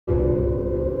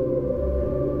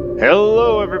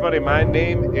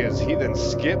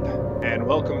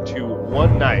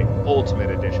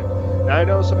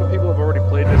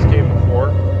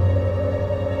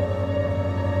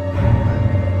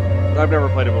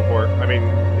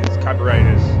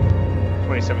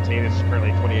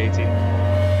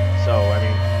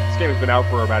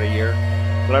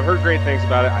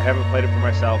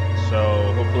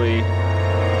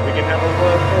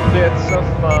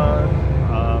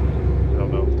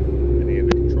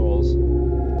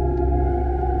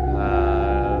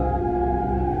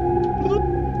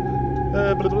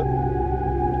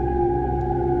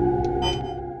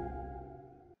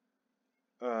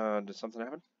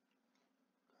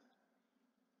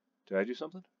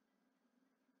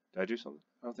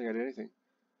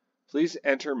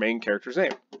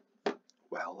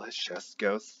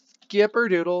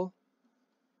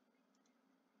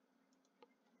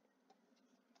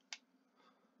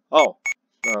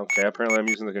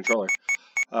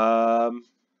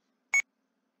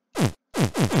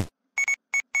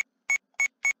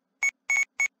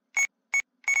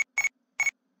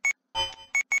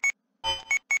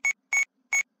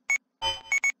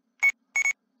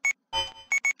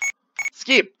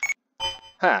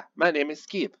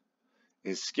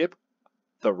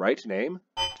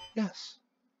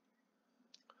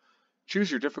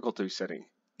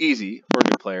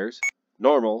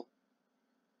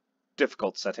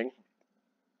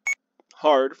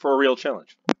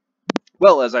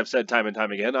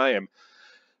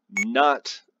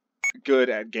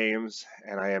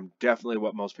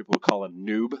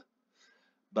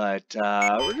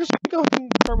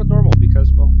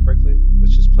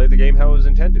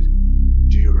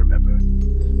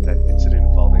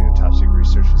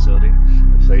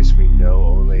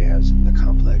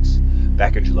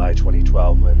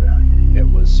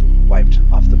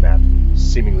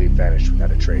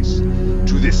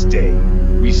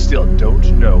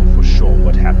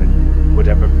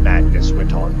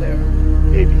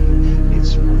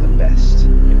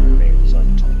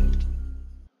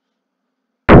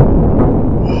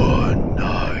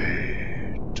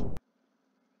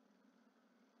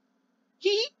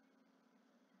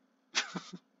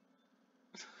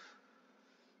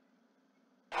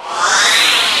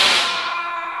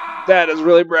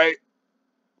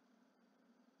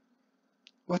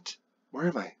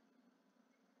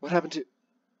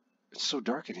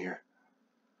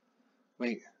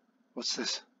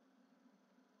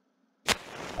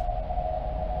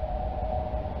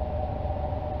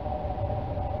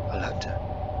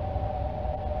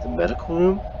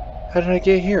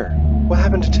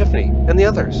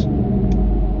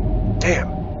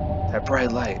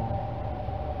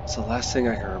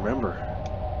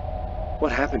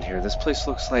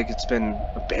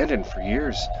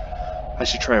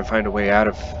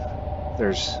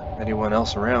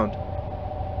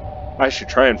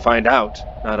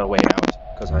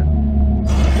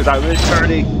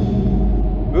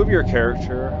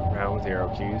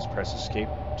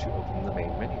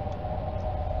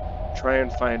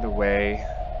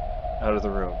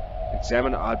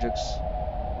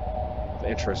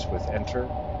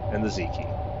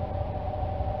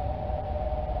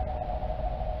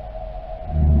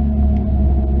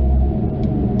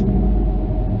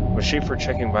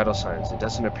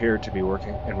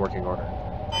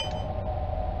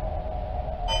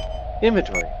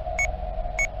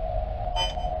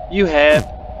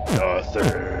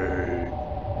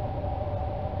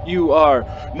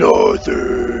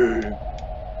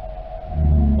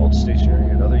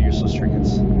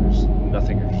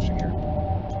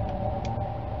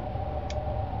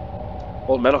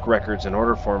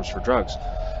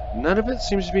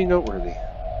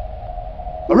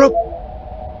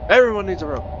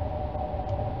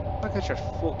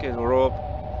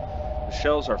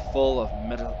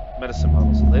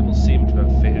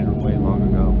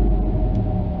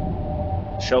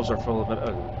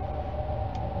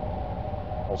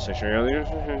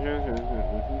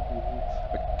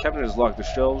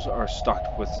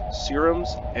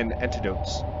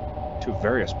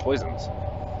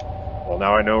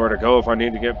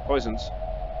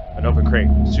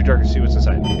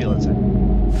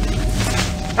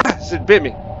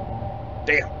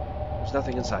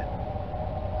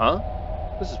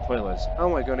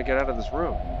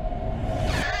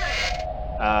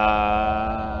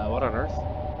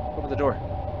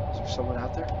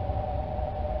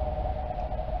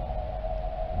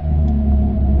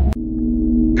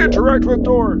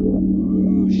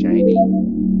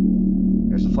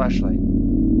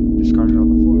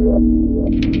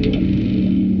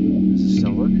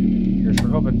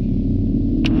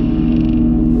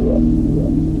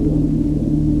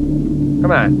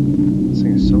Come on. This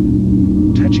thing is so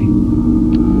touchy.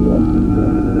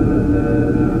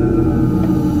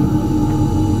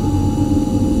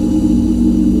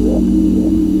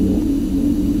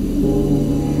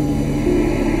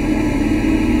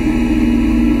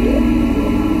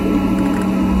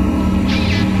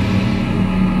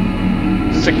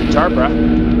 Sick guitar, bruh.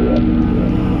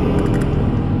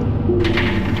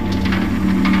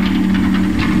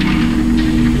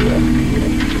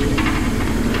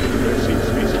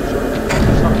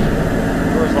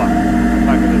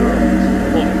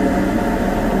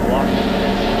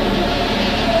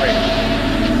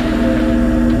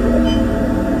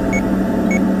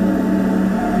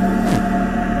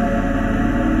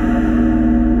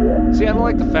 See, I don't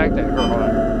like the fact that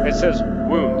it says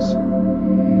wounds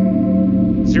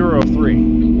 0 of 3.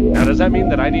 Now, does that mean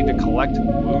that I need to collect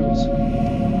wounds?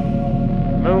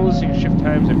 I'm only listing shift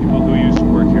times and people who used to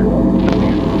work here.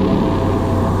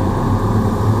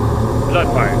 Blood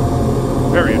fire.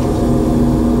 Very interesting.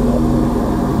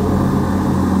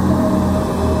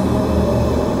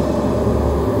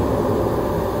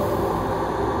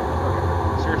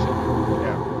 Seriously?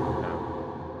 Yeah.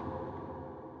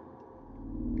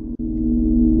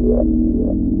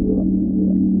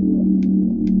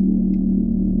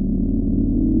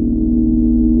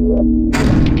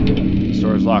 The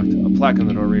store is locked. A plaque on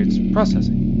the door reads,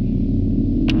 processing.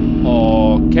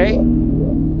 Okay.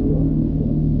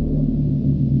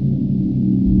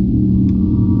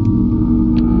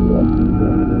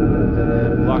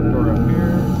 Locked door up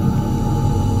here.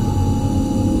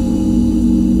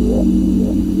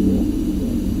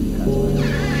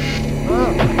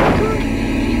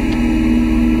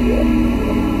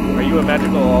 Are you a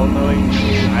magical all-knowing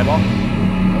eyeball?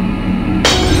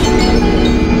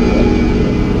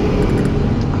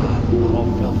 All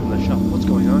fell from the shelf. What's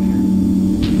going on here?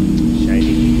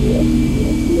 Shiny.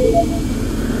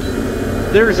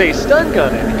 There's a stun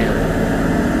gun in here.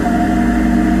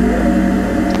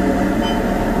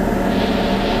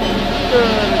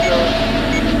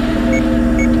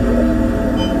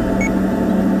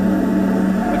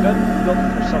 A gun built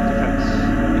for self-defense.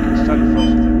 You can stun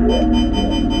foes with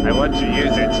it. I want to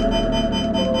use it.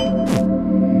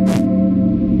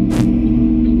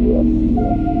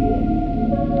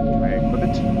 Can I equip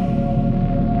it?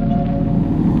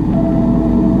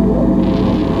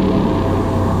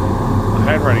 The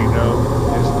handwriting note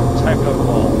is typed on the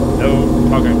wall. No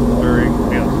talking during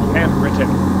meals. Handwritten.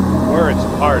 Words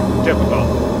hard, difficult.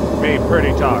 Me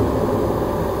pretty talk.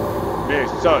 Me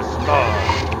so small.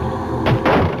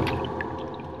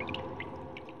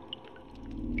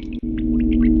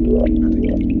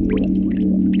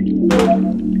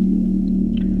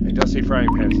 A dusty frying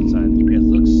pan inside. It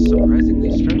looks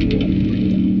surprisingly strange.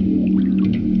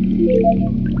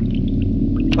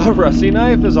 A rusty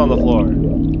knife is on the floor.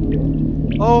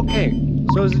 Okay,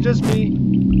 so is it just me?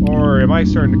 Or am I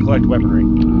starting to collect weaponry?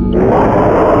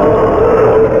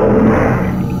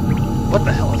 What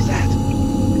the hell is that?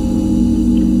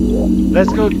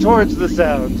 Let's go towards the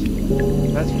sound.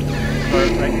 That's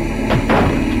right.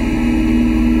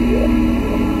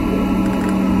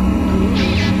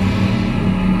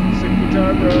 Sick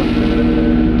guitar, bro.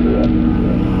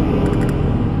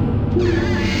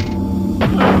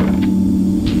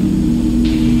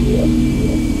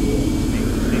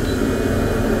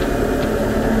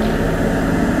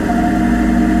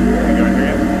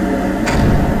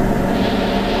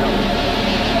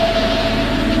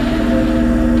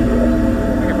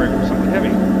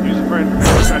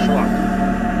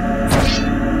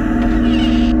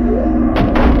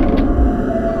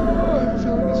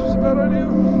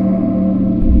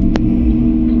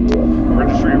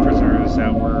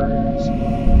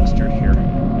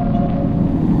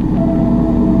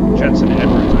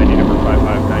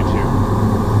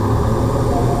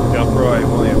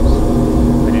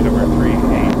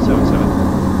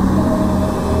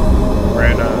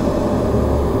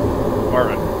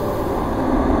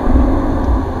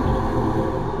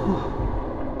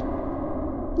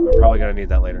 Need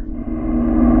that later.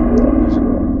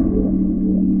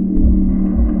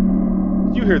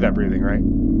 You hear that breathing, right?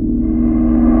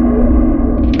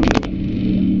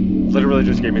 Literally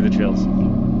just gave me the chills.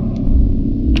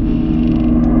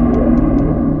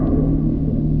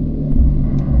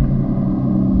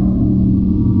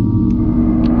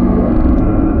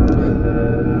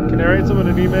 Can I write someone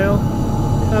an email?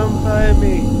 Come find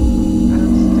me.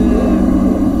 I'm still.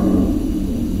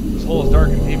 This hole is dark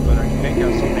and deep, but I can make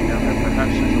out something down there.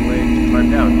 Perhaps there's a way to climb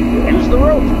down. Use the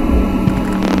rope!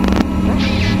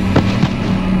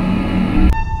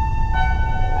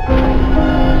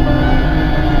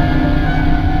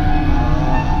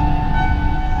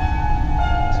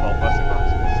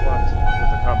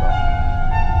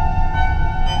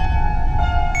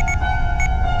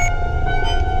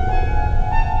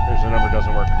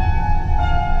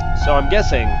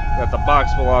 guessing that the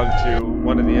box belonged to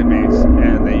one of the inmates,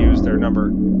 and they used their number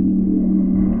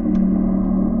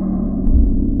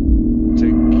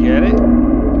to get it. I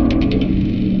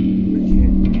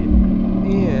can't get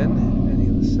in any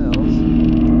of the cells.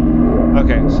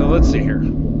 Okay, so let's see here.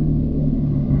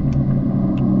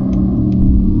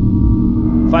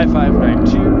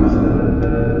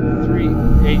 5592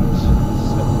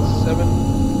 3877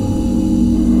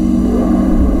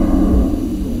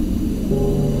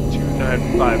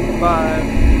 2955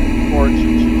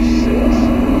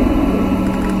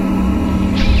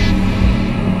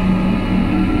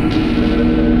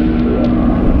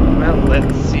 4226. Well,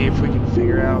 let's see if we can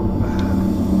figure out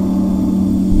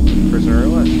prisoner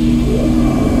what?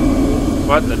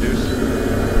 What the deuce?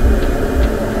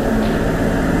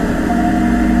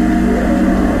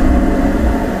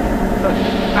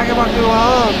 I can walk through the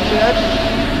hall, bitch.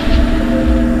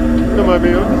 Don't mind me,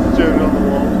 I'm just standing on the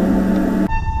wall.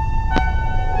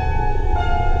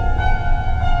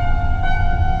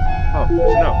 Oh,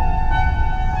 there's a note.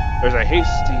 There's a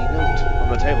hasty note on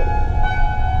the table.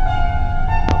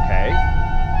 Okay.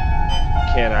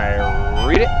 Can I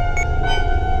read it?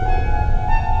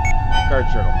 Guard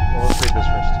journal. Well, let's read this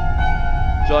first.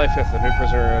 July 5th, a new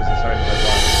prisoner is assigned to my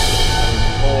block. I was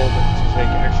told to take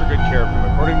extra good care of him.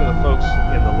 According to the folks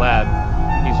in the lab,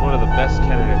 he's one of the best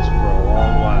candidates for a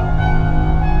long while.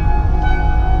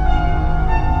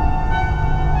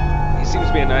 He seems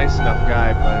to be a nice enough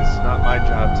guy, but it's not my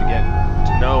job to get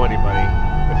to know anybody.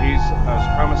 If he's as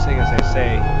promising as they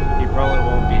say, he probably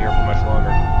won't be here for much longer.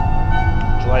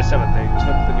 July 7th, they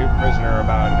took the new prisoner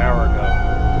about an hour ago.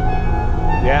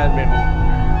 The admin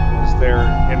was there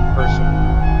in person.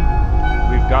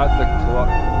 We've got the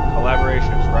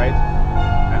collaborations right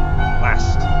at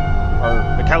last. Or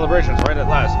the calibrations right at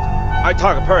last. I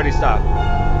talk a party stop.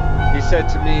 He said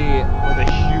to me with a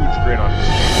huge grin on his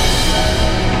face.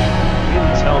 He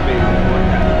didn't tell me what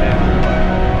that meant, but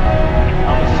he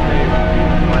promised me it would be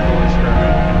the final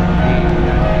experiment, and for me,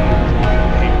 that means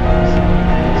painless.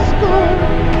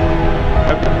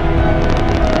 I'm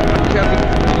counting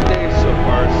 3 days so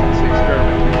far since the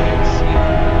experiment. I can't see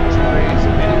trace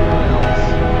of anyone else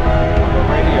on the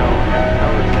radio, and the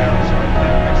power's down, so I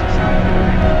can't access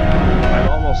anything. I'm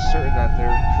almost certain that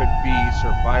there could be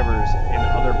survivors in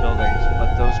other buildings, but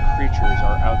those creatures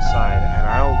are outside, and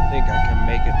I don't think I can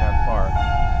make it that far.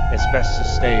 It's best to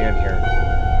stay in here.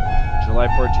 July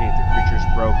 14th, the creatures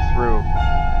broke through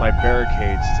my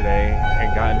barricades today and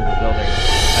got into the building.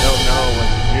 I don't know what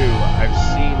to do. I've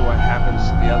seen what happens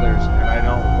to the others, and I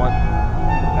don't want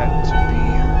that to be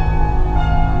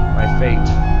my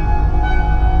fate.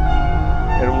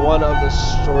 In one of the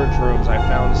storage rooms, I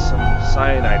found some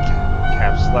cyanide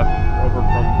caps left over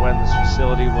from when this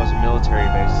facility was a military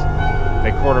base.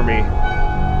 They corner me.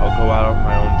 I'll go out on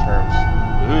my own terms.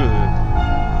 Ugh.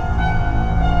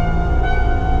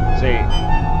 See,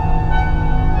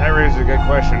 that raises a good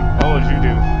question. What would you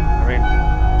do? I mean,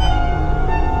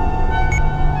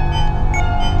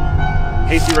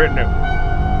 hasty written note.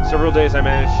 Several days I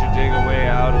managed to dig a way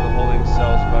out of the holding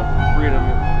cells, but freedom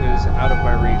is out of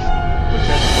my reach. With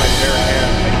just my bare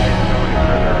hands, I can't go any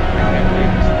further. I can't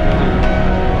leave this building because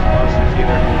of those monsters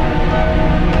either.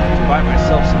 To buy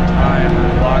myself some time,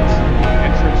 I locked the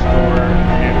entrance door and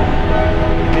hid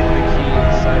the key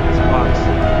inside this box.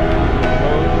 The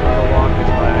code for the lock is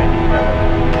my ID number,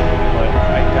 but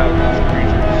I doubt those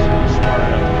creatures are smart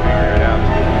enough to figure it out.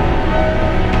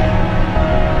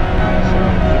 So,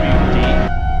 WD.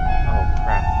 Oh,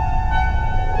 crap.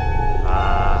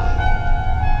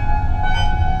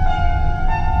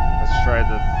 Let's try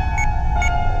the... I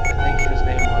think his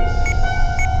name was...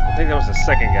 I think that was the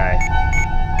second guy.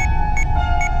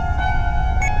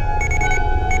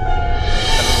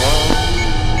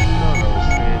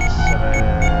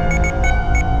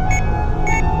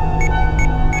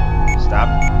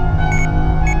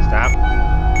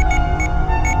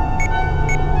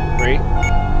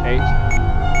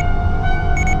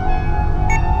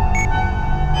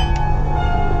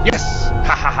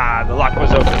 The lock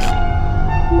was open.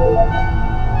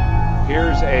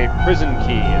 Here's a prison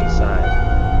key inside.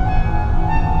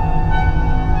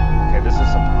 Okay, this is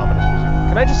some ominous music.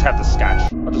 Can I just have the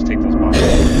scotch? I'll just take those bottles.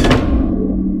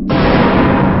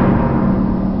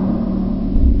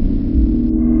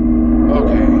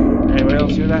 Okay. Anybody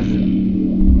else hear that?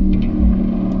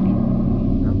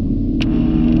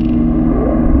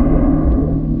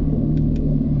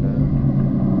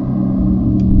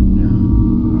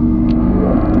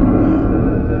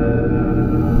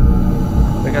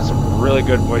 Really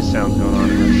good voice sounds going on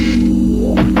here.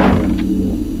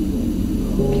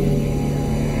 Okay.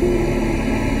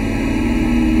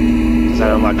 Does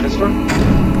that unlock this door?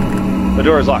 The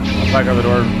door is locked. A flag on the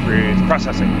door reads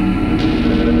processing.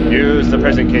 Use the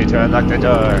prison key to unlock the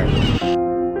door.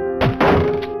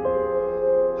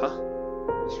 Huh?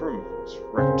 This room is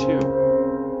wrecked too.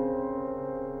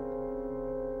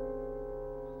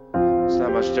 It's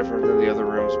not much different than the other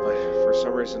rooms, but for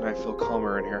some reason I feel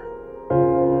calmer in here.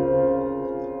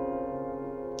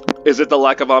 Is it the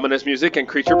lack of ominous music and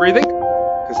creature breathing?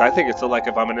 Because I think it's the lack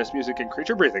of ominous music and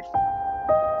creature breathing.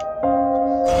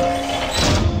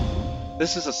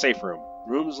 This is a safe room.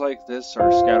 Rooms like this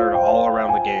are scattered all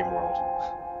around the game world.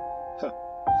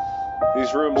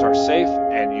 These rooms are safe,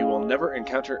 and you will never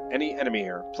encounter any enemy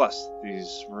here. Plus,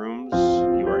 these rooms,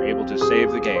 you are able to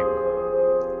save the game.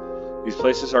 These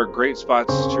places are great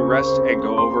spots to rest and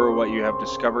go over what you have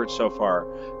discovered so far.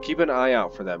 Keep an eye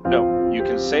out for them. No, you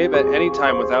can save at any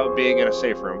time without being in a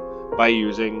safe room by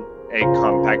using a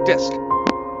compact disc.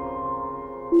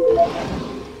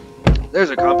 There's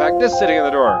a compact disc sitting in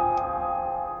the door.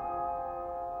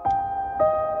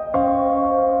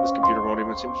 This computer won't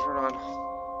even seem to turn on.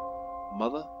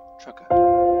 Mother trucker.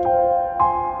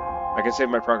 I can save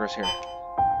my progress here.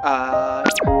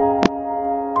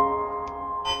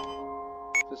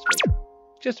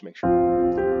 Just to make sure.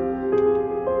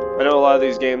 I know a lot of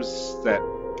these games that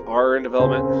are in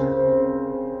development.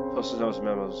 Post notes and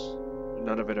memos.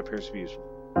 None of it appears to be useful.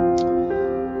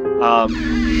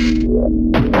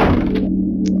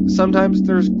 Sometimes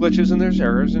there's glitches and there's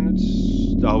errors, and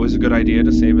it's always a good idea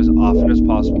to save as often as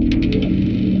possible.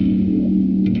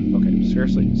 Okay,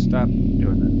 seriously, stop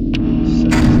doing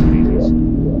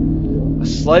that. A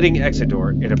sliding exit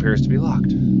door. It appears to be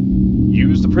locked.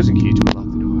 Use the prison key to unlock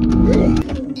the door.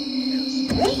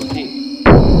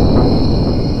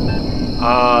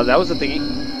 That was a thingy.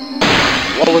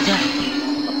 What was that?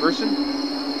 A person?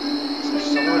 Is there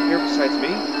someone here besides me?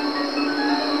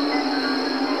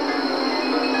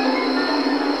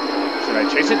 Should I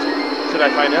chase it? Should I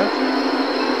find out? I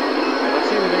don't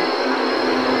see anything.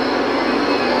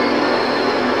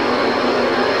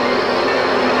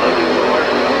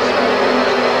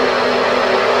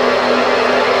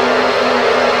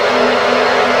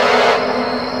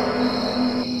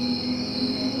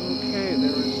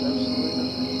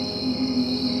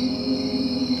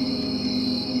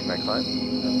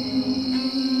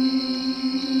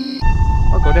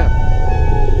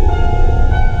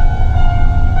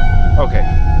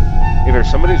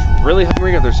 Somebody's really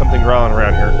hungry, or there's something growling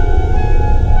around here.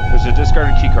 There's a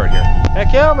discarded key card here.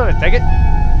 Heck yeah, I'm gonna take it.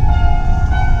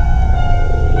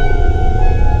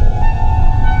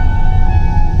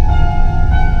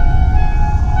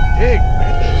 Dig,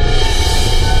 bitch.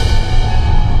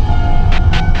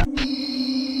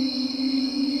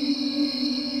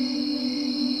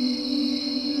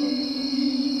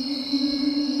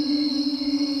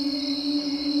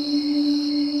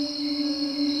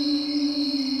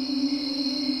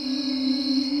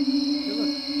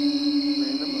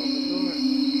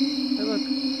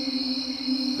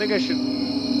 I think I should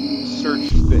search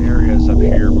the areas up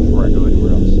here before I go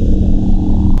anywhere else.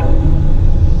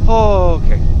 Oh,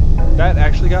 okay. That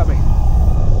actually got me.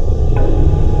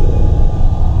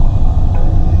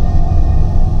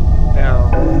 Now,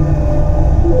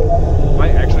 am I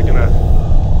actually gonna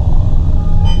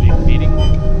be meeting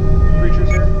creatures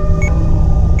here?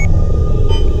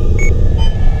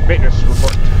 Maintenance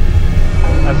report.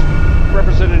 As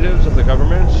representatives of the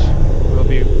government will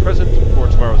be present for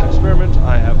tomorrow's experiment,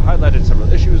 I have highlighted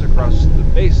several issues across the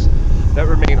base that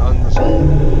remain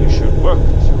unresolved. We should work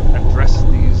to address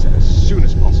these as soon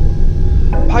as possible.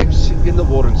 Pipes in the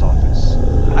warden's office.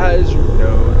 As you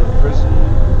know, the prison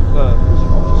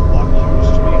office block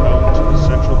used to be home to the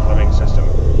central plumbing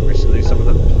system. Recently, some of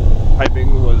the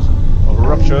piping was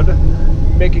ruptured,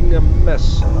 making a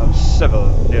mess of several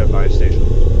nearby stations.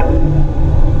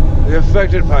 The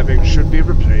affected piping should be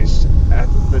replaced at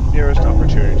the nearest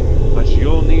opportunity, but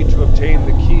you'll need to obtain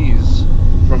the keys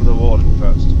from the warden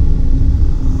first.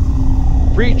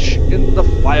 Breach in the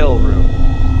file room.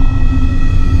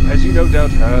 As you no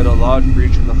doubt heard, a large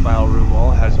breach in the file room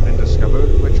wall has been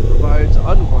discovered, which provides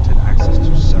unwanted access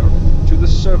to the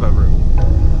server room.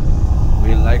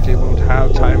 We likely won't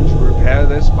have time to repair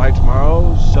this by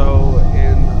tomorrow, so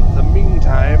in the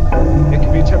meantime, it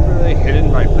can be temporarily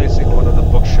hidden by placing one of the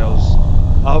bookshelves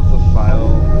of the file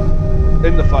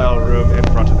room in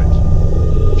front of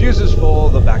it. Fuses for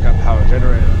the backup power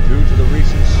generator. Due to the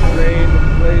recent strain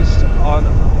placed on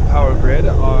the power grid,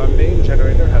 our main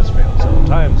generator has failed several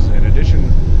times. In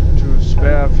addition to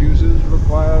spare fuses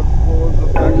required for the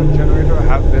backup generator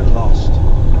have been lost.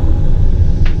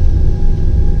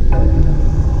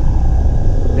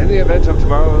 In the event of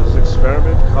tomorrow's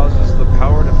experiment causes the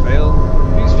power to fail,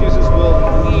 fuses will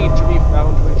need to be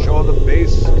found to ensure the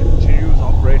base continues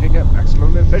operating at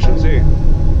maximum efficiency.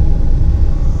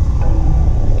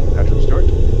 Thank you, Patrick Stewart.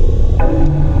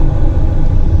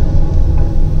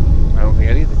 I don't think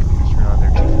any of the computers turn on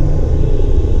there, Chief.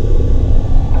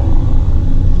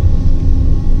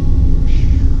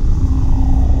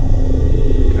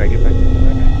 Can I get back to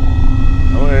that guy?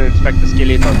 I want to inspect the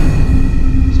skeleton.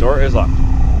 This door is locked. A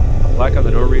plaque on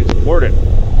the door reads, Warden.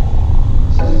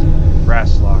 This is a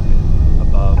brass lock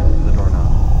above the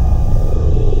doorknob.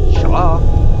 Shaw.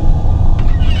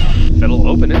 If it'll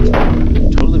open it.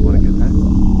 Totally want to get that.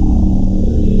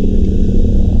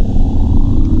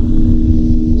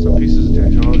 Some pieces of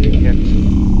technology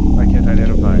I can't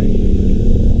identify.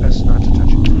 Best not to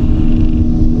touch it.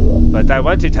 But I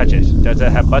want to touch it. Does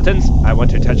it have buttons? I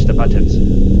want to touch the buttons.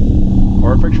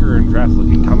 Or a picture and draft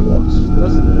looking comic books.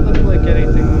 Doesn't look like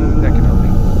anything that can help me.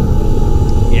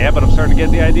 Yeah, but I'm starting to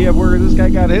get the idea of where this guy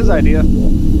got his idea.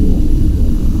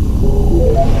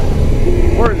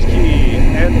 Warden's key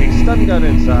and a stun gun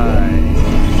inside.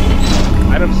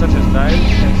 Items such as knives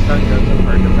and stun guns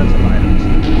are defensive items.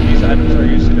 These items are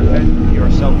used to defend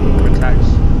yourself from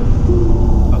attacks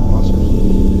of monsters.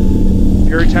 If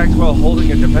you're attacked while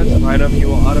holding a defensive item, you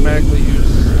will automatically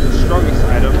use the strongest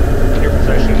item in your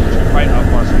possession to fight off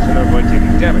monsters and avoid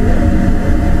taking damage.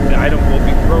 The item will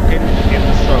be broken in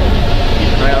the struggle.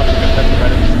 Keep an eye out for defensive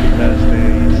items because they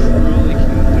truly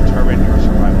can determine your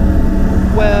survival.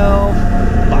 Well,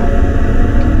 fine.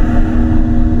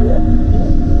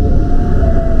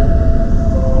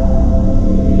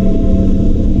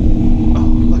 Oh,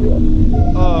 look.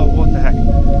 Oh, what the heck?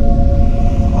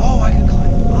 Oh, I can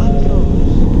climb up those.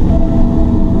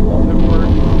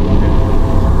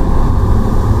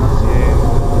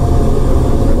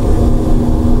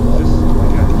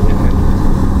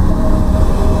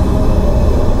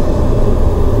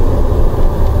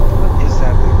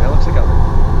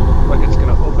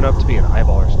 Up to be an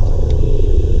eyeball or something.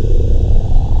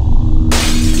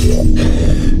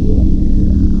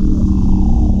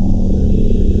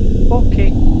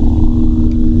 Okay.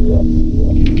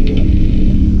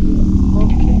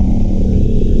 Okay.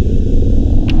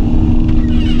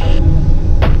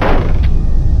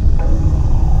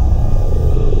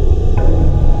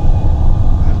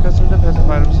 I've got some defensive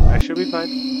items. I should be fine.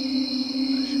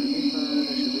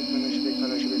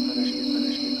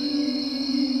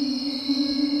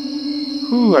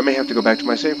 Ooh, I may have to go back to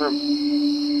my safe room.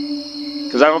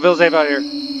 Because I don't feel safe out here.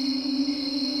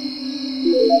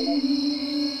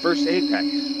 First aid pack.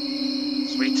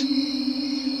 Sweet.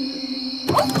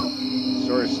 The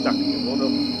door is stuck. It won't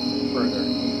open further.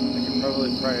 I could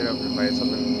probably pry it open if I had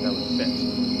something that would fit.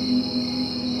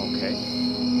 Okay.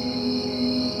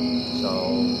 So,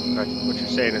 what you're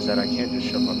saying is that I can't just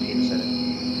shove my penis in it.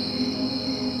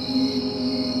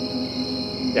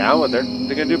 Yeah, I went there. What are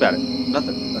they going to do about it?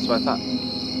 Nothing. That's what I thought.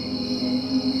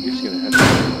 You're just gonna head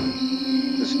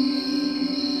down. This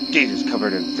gate is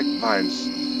covered in thick vines.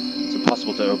 It's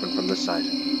impossible to open from this side.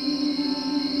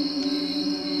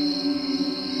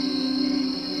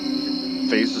 Your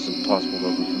face is impossible to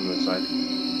open from this side.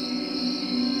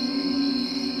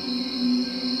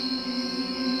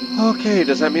 Okay,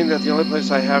 does that mean that the only place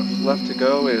I have left to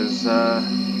go is down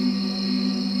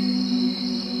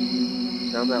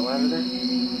that ladder there?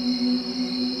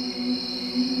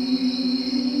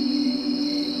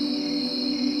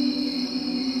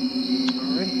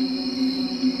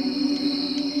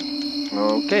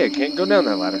 Okay, I can't go down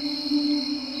that ladder.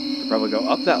 Could probably go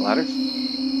up that ladder.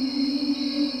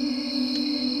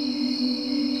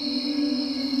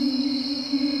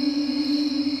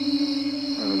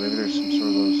 Maybe there's some sort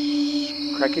of those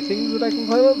cracky things that I can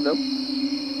climb up? Nope.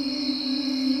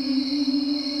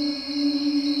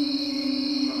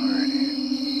 Alrighty.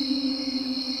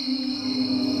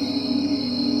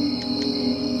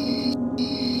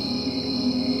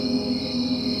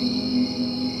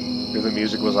 The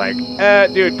music was like,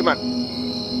 dude, come on.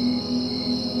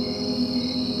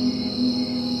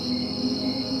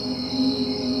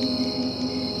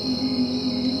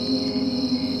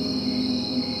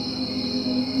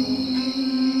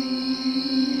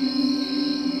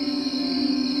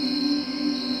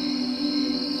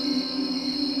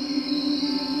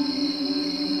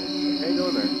 How you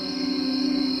doing there?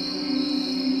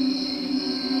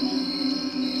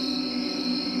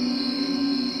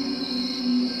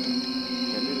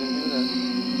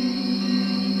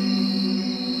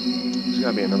 There's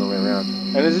gotta be another way around.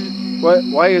 And is it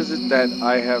why is it that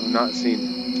I have not seen?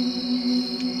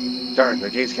 Darn, the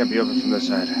gates can't be opened from this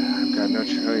side. I've got no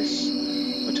choice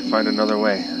but to find another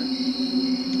way.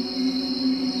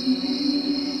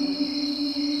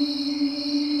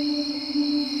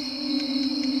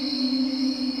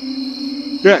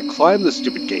 Yeah, climb the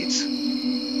stupid gates. Okay,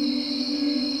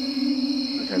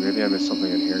 maybe I missed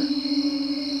something in here.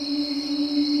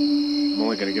 I'm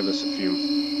only gonna give this a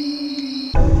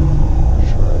few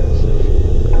tries.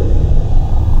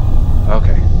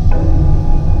 Okay.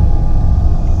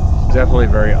 It's definitely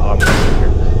very ominous in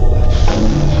here.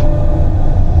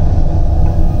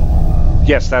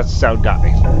 Yes, that sound got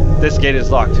me. This gate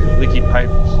is locked. Leaky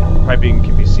piping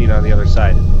can be seen on the other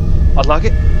side. Unlock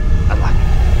it? Unlock it.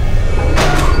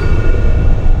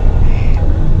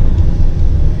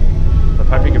 The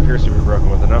piping appears to be broken.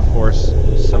 With enough force,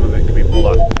 some of it can be pulled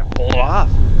off. Pull it off!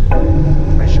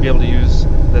 I should be able to use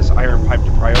this iron pipe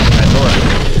to pry open that door.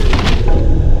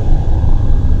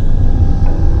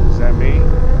 Is that me?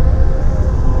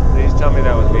 Please tell me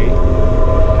that was me.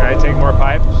 Can I take more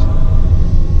pipes?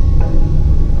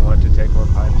 I want to take more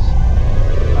pipes.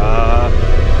 I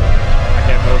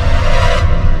can't move.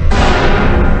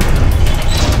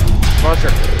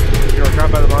 Monster. If you are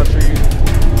caught by the monster, you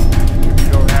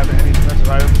don't have any defensive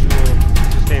items, you will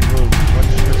sustain wounds.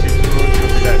 Once you receive the wounds,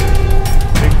 you'll be dead.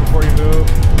 Think before you move,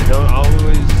 and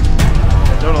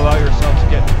don't allow yourself to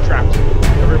get trapped.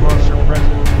 Every monster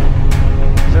present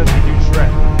presents a huge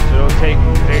threat, so don't take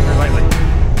danger lightly.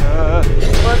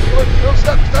 Come on, no,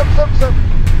 stop.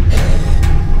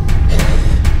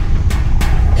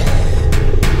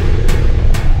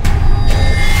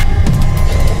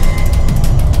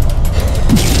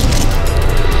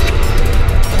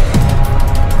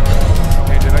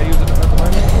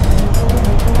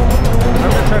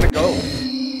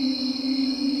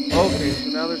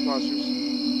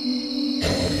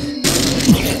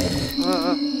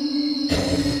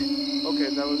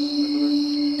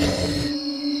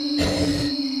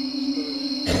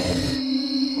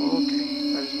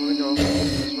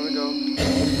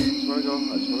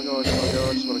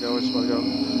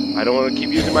 I don't want to keep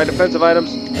using my defensive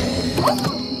items.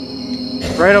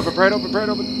 Pry it open.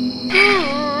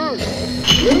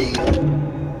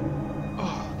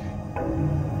 Oh, okay.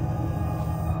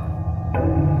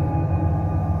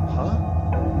 Huh?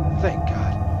 Thank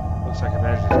God. Looks like I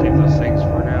managed to escape those things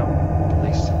for now, at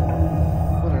least.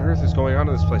 What on earth is going on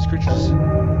in this place? Creatures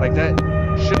like that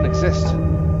shouldn't exist.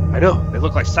 I know, they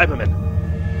look like Cybermen.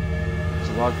 There's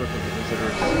a logbook of the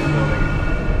visitors in the building.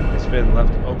 It's been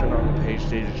left open on the page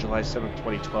dated July 7th,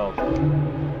 2012.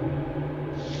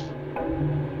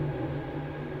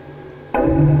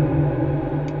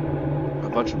 A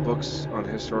bunch of books on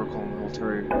historical and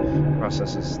military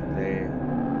processes. They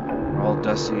are all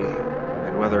dusty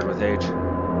and weathered with age.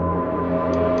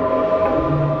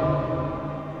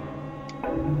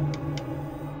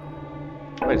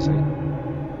 Wait a second.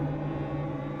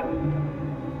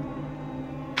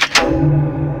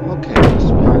 Okay, this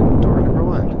is behind door number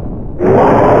 1.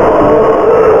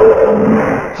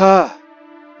 Ha!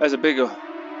 That's a big old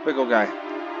guy.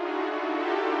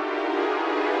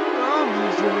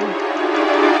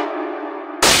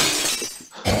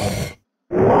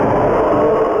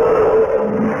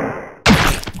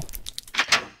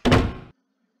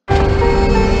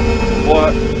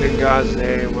 What in God's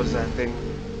name was that thing?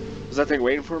 Was that thing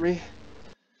waiting for me?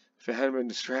 If it hadn't been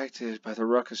distracted by the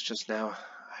ruckus just now,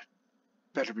 I'd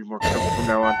better be more careful from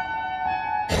now on.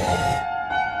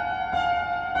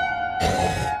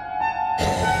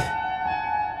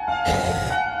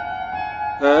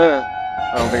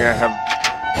 I don't think I have...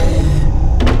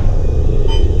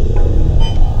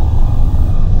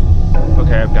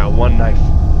 Okay, I've got one knife.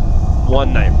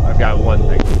 One knife. I've got one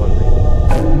thing. I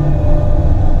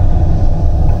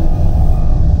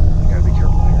gotta be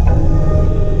careful here.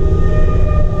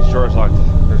 This door is locked.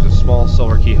 There's a small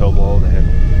silver keyhole below the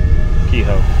handle.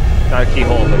 Keyhole. Not a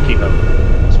keyhole, but a keyhole.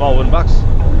 A small wooden box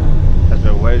has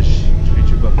been wedged between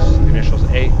 2 books. The initials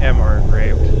AM are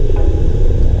engraved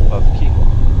above the keyhole.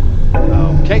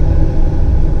 Okay.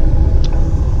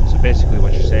 So basically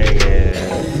what you're saying is...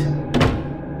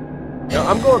 No,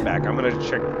 I'm going back. I'm going to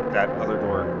check that other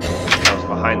door that was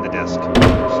behind the desk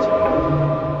first.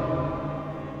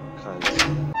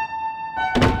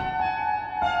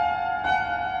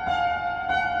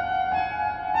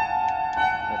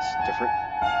 That's different.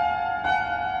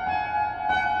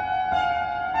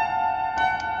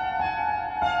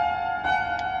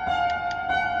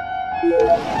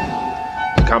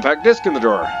 Compact disc in the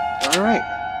door. Alright.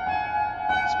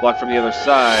 It's blocked from the other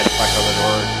side. Plaque on the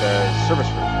door says service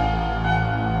room.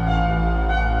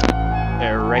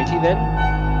 Alrighty then.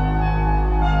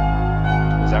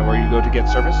 Is that where you go to get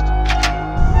serviced?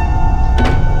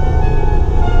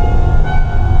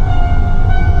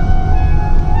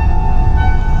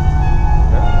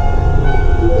 Yeah.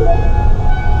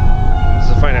 This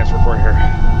is a finance report here.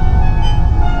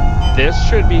 This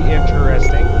should be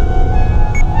interesting.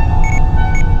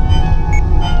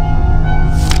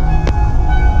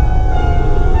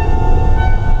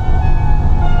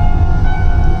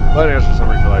 But as for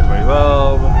summary July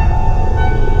 2012,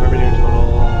 revenue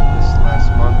total this last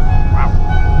month. Wow.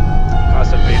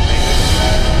 Cost of base maintenance.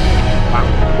 Wow.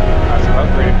 Cost of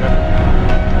upgrading equipment.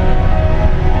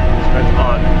 Spent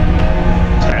on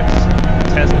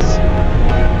tests,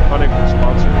 funding from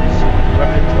sponsors,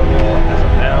 revenue total as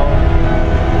of now.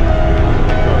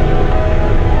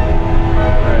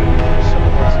 Alright, so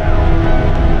what's now?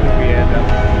 I think we end up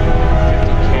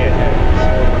 50K ahead, so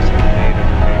it must have made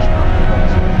information on the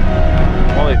books.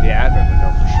 Only the admin would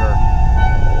know for sure.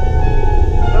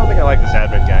 I don't think I like this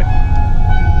admin guy.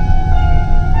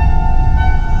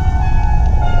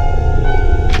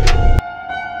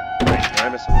 Wait, did I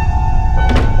miss something?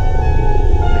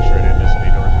 Make sure I didn't miss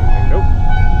any doors or anything. Nope.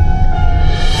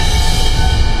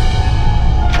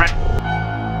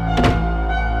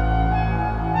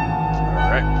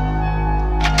 Alright.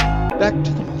 Back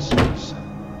to the monsters.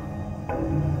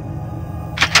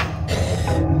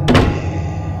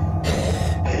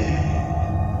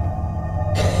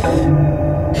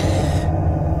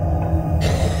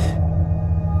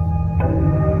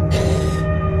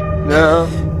 No.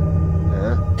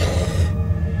 Yeah.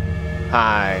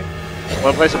 Hi.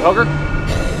 Wanna play some poker?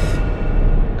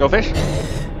 Go fish?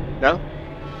 No?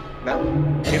 No?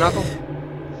 Pinochle?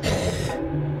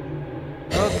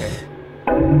 Okay.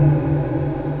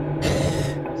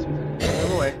 Let's see if I can get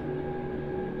him away.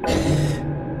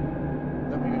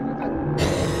 Nope, you didn't get that.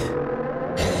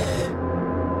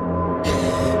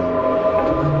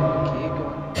 Keep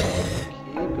going.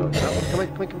 Keep going. No, come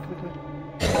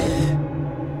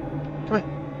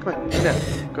on. Come on, go down.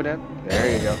 Go down. There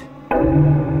you go.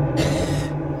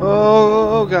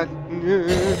 Oh God.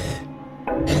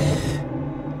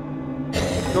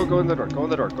 Go in the door. Go in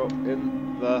the door. Go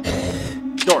in the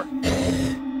door.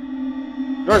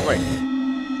 Door's waiting.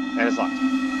 And it's locked.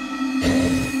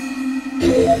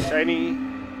 Shiny.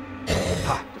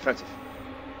 Ha, defensive.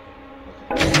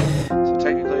 Okay. So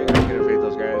technically I can evade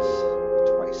those guys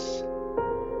twice.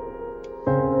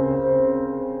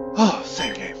 Oh,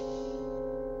 same game.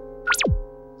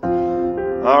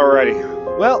 Alrighty.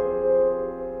 Well,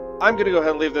 I'm going to go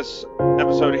ahead and leave this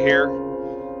episode here.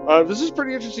 This is a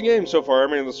pretty interesting game so far. I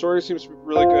mean, the story seems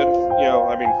really good. You know,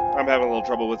 I mean, I'm having a little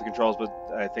trouble with the controls, but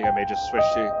I think I may just switch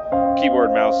to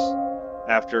keyboard mouse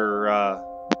after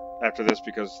this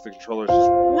because the controller is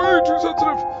just way too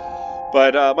sensitive.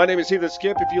 But my name is Heathen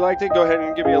Skip. If you liked it, go ahead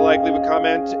and give me a like, leave a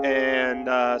comment, and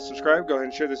subscribe. Go ahead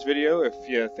and share this video if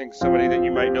you think somebody that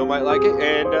you might know might like it.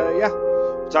 And yeah.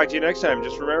 Talk to you next time.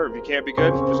 Just remember, if you can't be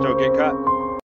good, just don't get caught.